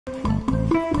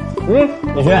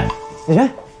李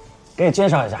轩，给你介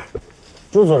绍一下，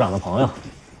朱组长的朋友，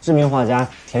知名画家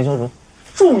田修竹。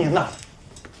著名的。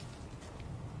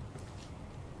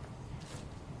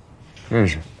认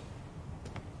识。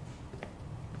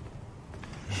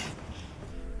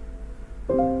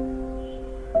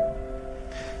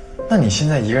那你现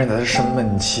在一个人在这生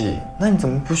闷气，那你怎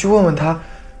么不去问问他，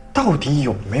到底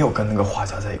有没有跟那个画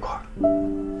家在一块儿？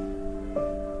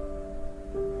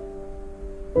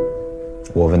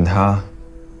我问他，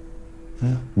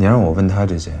你让我问他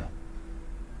这些，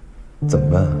怎么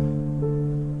问啊？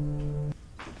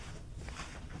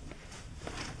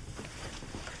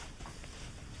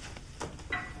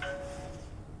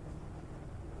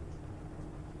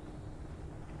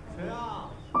谁啊？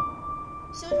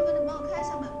销售哥，你帮我开一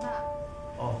下门吧。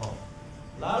哦，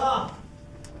来了。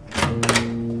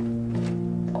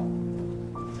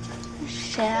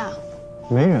谁啊？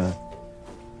没人。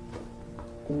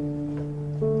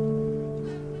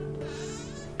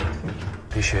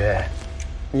李学，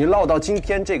你落到今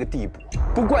天这个地步，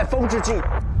不怪风之镜。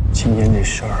今天这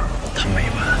事儿他没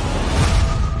完。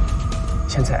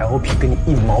现在 LP 跟你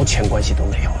一毛钱关系都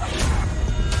没有了。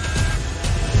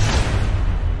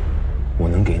我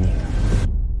能给你的，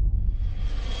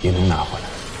也能拿回来。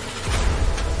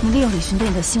你利用李寻对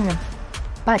你的信任，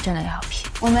霸占了 LP。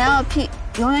我们 LP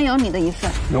永远有你的一份。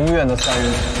永远的3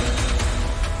人，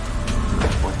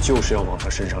我就是要往他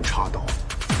身上插刀。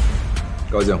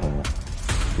高建宏，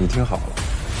你听好了，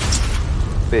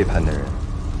背叛的人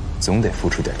总得付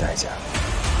出点代价。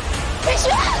李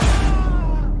轩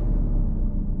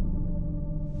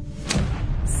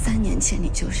，3年前你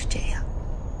就是这样，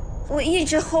我一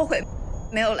直后悔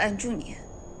没有拦住你。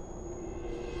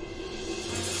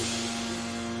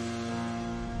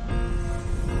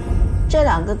这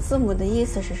2个字母的意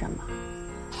思是什么？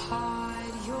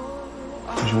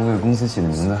这是我给公司起的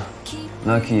名字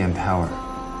 ，Lucky and Power。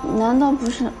难道不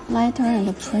是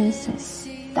Lighter&Princess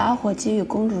打火机与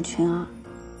公主裙啊？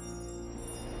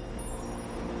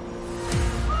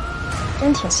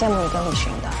真挺羡慕你跟李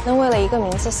寻的，能为了一个名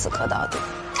字死磕到底。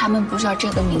他们不知道这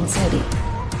个名字里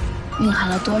蕴含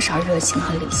了多少热情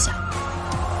和理想。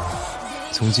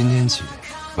从今天起，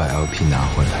把 LP 拿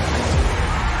回来。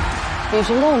李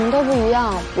寻跟我们都不一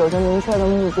样，有着明确的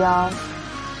目标。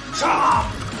杀！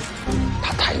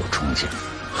他太有冲劲，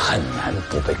很难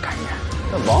不被感染。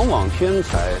但往往天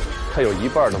才，他有一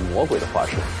半的魔鬼的化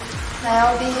身。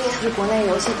那 LB 是国内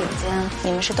游戏顶尖，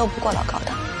你们是斗不过老高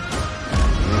的。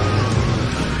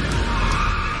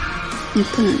你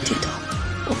不能低头，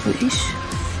我不允许。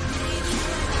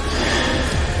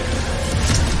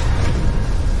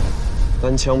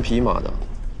单枪匹马的，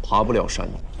爬不了山。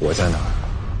我在哪儿，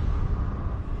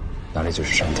哪里就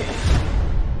是山顶。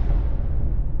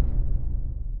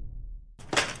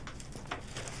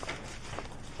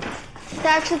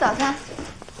大家吃早餐。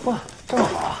哇，这么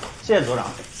好啊！谢谢组长。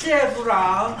谢谢组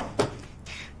长。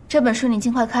这本书你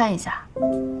尽快看一下。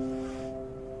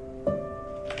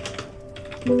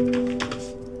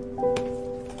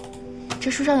这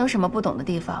书上有什么不懂的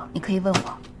地方，你可以问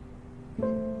我。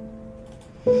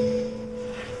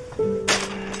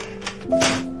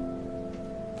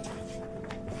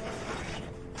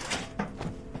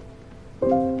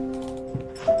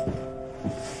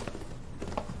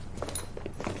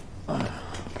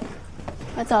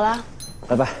我走了，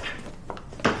拜拜。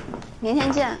明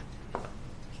天见。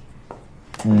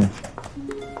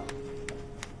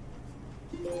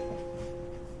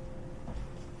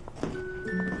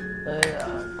哎呀，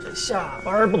这下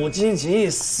班不积极，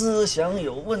思想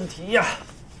有问题呀！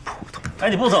哎，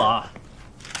你不走啊？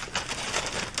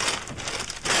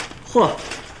嚯，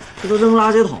这都扔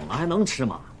垃圾桶了，还能吃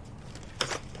吗？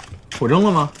我扔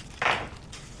了吗？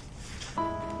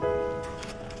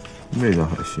味道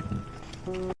还行。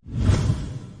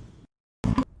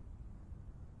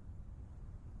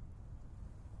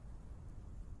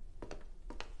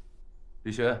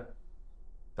李学，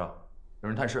长，有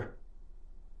人探视。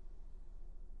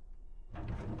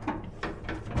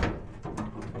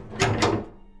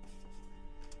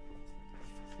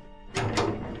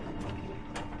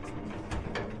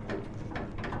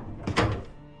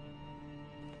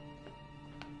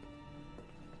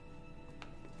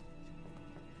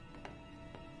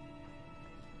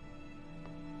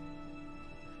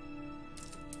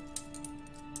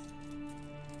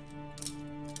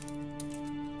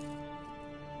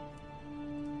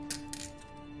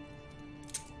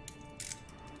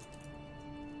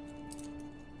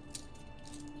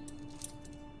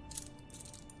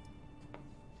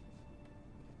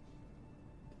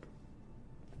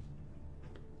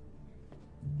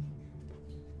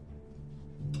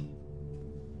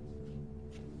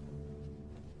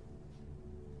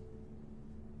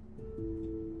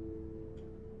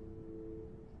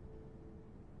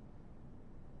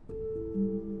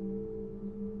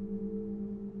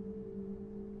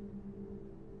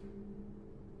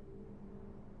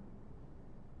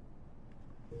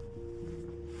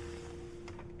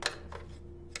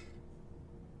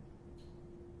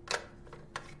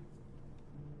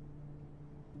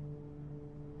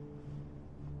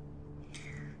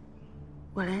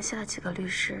我联系了几个律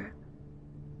师，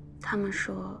他们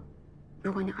说，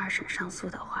如果你2审上诉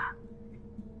的话，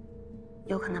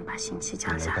有可能把刑期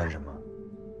降下来。你来干什么？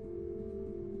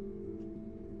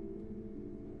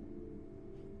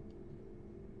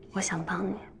我想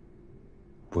帮你。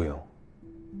不用。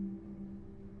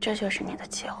这就是你的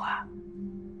计划。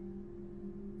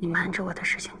你瞒着我的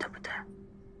事情，对不对？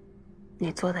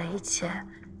你做的一切，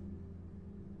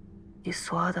你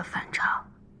所有的反常，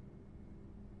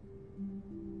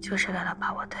就是为了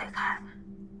把我推开，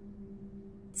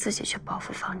自己去报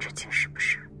复方志清，是不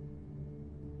是？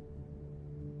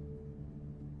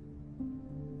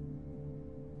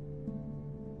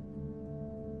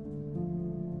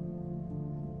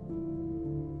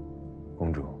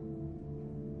公主，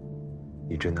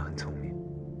你真的很聪明。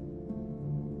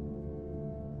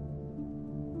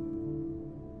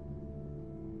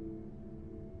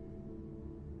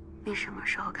你什么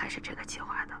时候开始这个计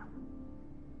划的？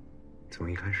从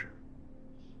一开始。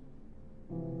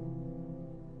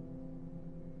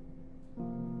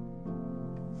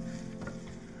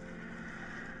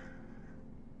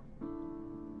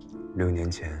6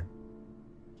年前，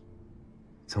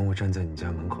从我站在你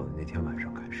家门口的那天晚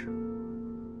上开始。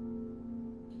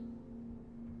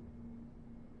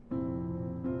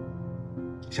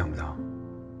想不到，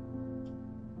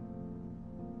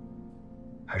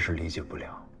还是理解不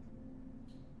了。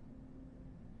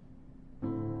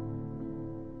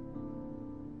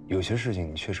有些事情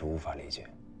你确实无法理解。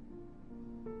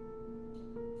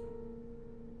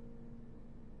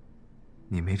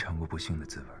你没尝过不幸的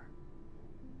滋味。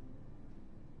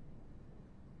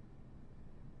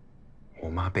我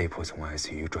妈被迫从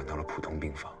ICU 转到了普通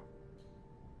病房，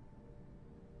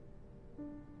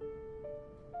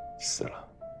死了。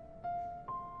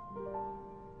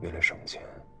为了省钱，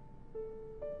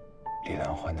李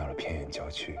兰换到了偏远郊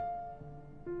区。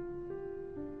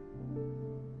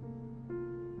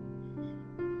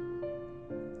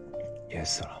也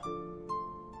死了。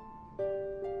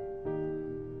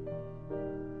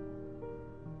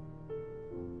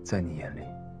在你眼里，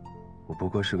我不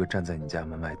过是个站在你家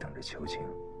门外等着求情、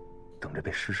等着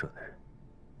被施舍的人。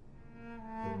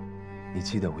你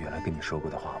记得我原来跟你说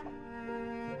过的话吗？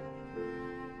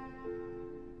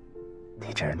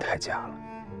你这人太假了。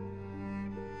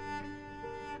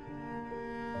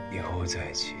你和我在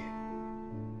一起，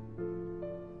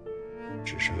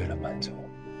只是为了满足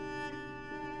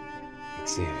你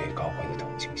自以为高贵的同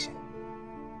情心，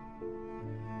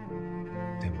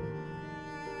对吗？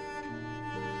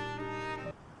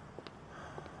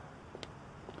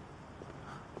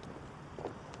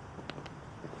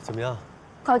怎么样？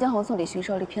高建宏从李峋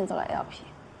手里骗走了 LP。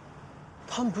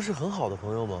他们不是很好的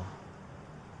朋友吗？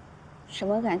什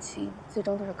么感情最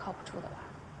终都是靠不住的吧？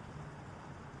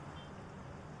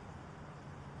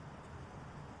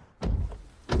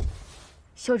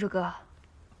秀珠哥，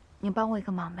你帮我一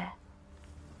个忙呗。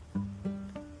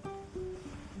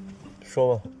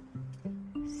说吧。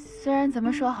虽然咱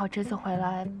们说好这次回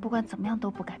来不管怎么样都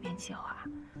不改变计划，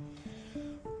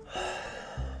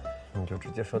你就直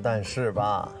接说但是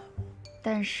吧。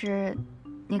但是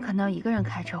你可能要一个人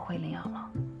开车回临洮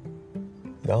了。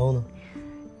然后呢？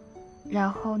然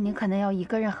后你可能要一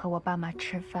个人和我爸妈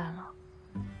吃饭了。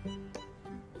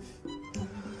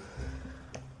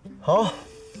好，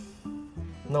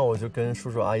那我就跟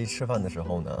叔叔阿姨吃饭的时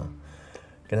候呢，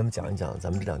跟他们讲一讲咱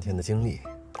们这2天的经历，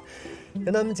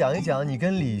跟他们讲一讲你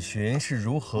跟李峋是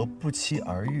如何不期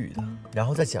而遇的，然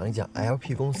后再讲一讲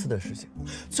LP 公司的事情，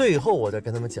最后我再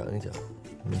跟他们讲一讲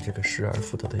你这个失而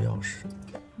复得的钥匙。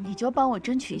你就帮我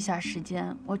争取一下时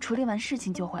间，我处理完事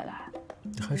情就回来。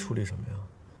你还处理什么呀？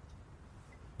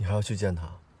你还要去见他？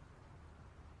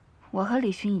我和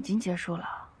李峋已经结束了，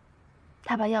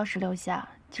他把钥匙留下，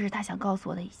就是他想告诉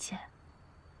我的一切。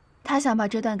他想把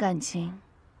这段感情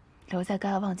留在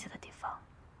该忘记的地方。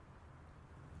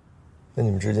那你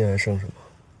们之间还剩什么？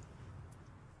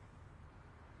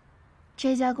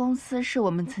这家公司是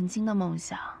我们曾经的梦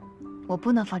想，我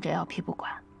不能放着 LP 不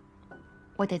管，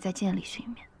我得再见李峋一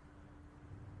面。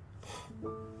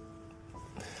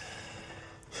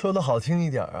说的好听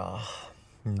一点啊，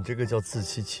你这个叫自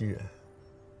欺欺人；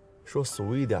说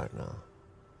俗一点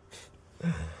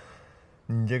呢，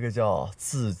你这个叫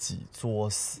自己作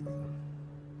死。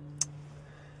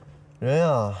人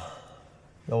啊，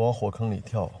要往火坑里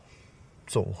跳，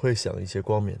总会想一些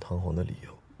冠冕堂皇的理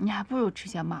由。你还不如直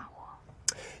接骂我。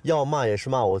要骂也是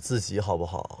骂我自己，好不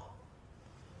好？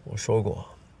我说过，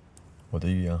我的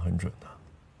预言很准的。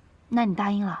那你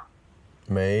答应了？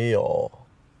没有。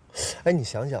哎，你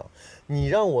想想，你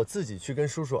让我自己去跟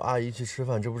叔叔阿姨去吃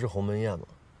饭，这不是鸿门宴吗？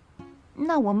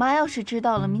那我妈要是知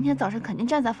道了，明天早上肯定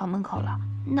站在房门口了。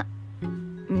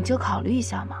你就考虑一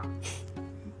下嘛。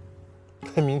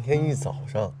明天一早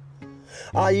上，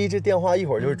阿姨这电话一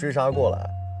会儿就会追杀过来。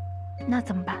那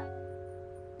怎么办？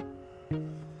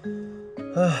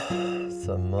唉，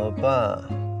怎么办？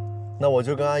那我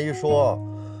就跟阿姨说，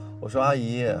我说阿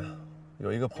姨，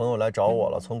有一个朋友来找我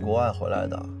了，从国外回来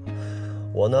的，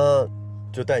我呢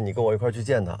就带你跟我一块去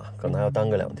见他，可能还要耽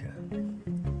搁2天。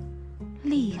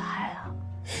厉害啊！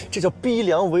这叫逼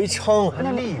良为娼，还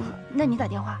厉害。那你打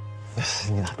电话。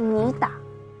你打。你打。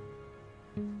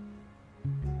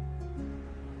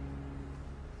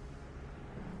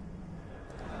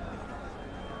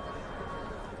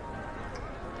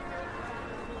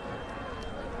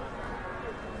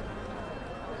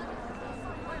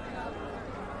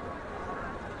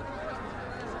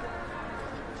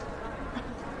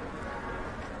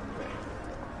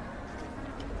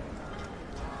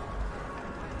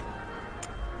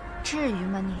至于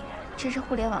吗你？这是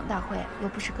互联网大会，又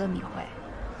不是歌迷会。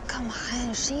干嘛呀？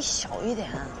你声音小一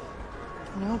点。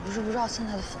你又不是不知道现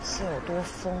在的粉丝有多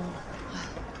疯了。哎，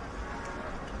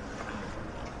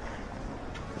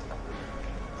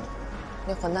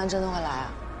那混蛋真的会来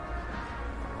啊？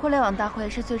互联网大会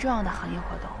是最重要的行业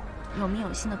活动，有名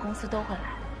有姓的公司都会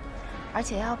来，而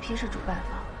且 LP 是主办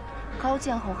方，高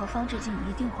建宏和方志静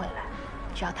一定会来。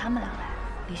只要他们俩来，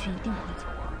李迅一定不会错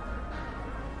过。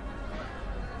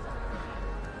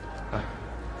哎，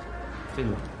进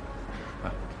去吧。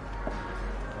哎，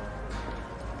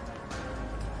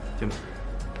进吧。